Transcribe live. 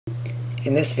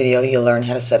In this video, you'll learn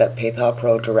how to set up PayPal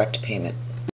Pro Direct Payment.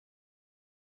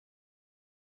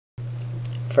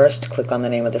 First, click on the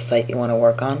name of the site you want to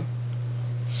work on.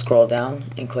 Scroll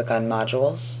down and click on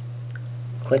Modules.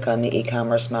 Click on the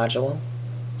e-commerce module.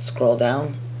 Scroll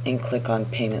down and click on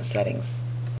Payment Settings.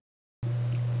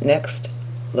 Next,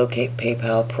 locate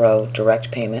PayPal Pro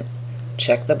Direct Payment.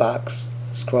 Check the box.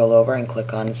 Scroll over and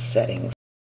click on Settings.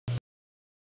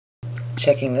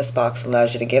 Checking this box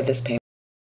allows you to give this payment.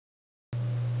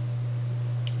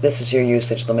 This is your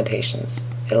usage limitations.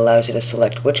 It allows you to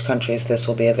select which countries this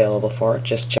will be available for.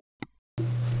 Just check.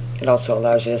 It also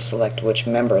allows you to select which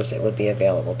members it would be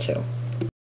available to.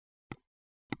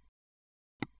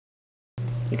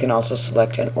 You can also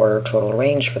select an order total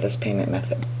range for this payment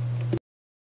method.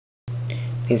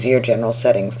 These are your general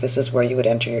settings. This is where you would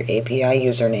enter your API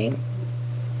username,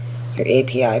 your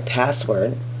API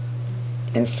password,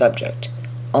 and subject.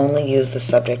 Only use the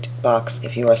subject box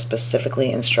if you are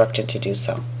specifically instructed to do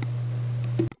so.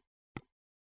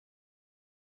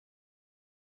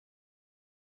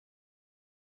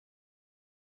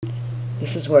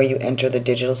 This is where you enter the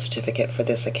digital certificate for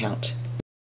this account.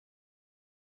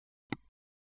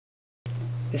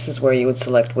 This is where you would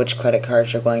select which credit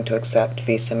cards you're going to accept: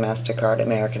 Visa, MasterCard,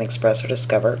 American Express, or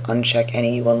Discover. Uncheck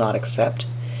any you will not accept.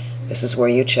 This is where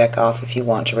you check off if you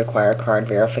want to require card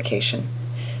verification.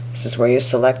 This is where you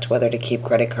select whether to keep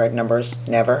credit card numbers,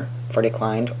 never, for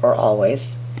declined, or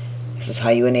always. This is how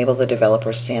you enable the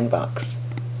developer sandbox.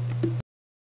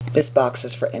 This box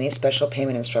is for any special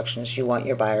payment instructions you want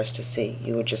your buyers to see.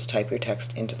 You would just type your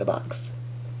text into the box.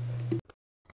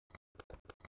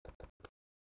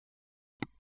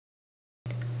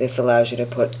 This allows you to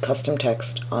put custom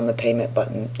text on the payment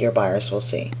button your buyers will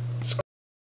see.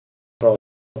 Scroll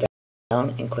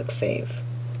down and click Save.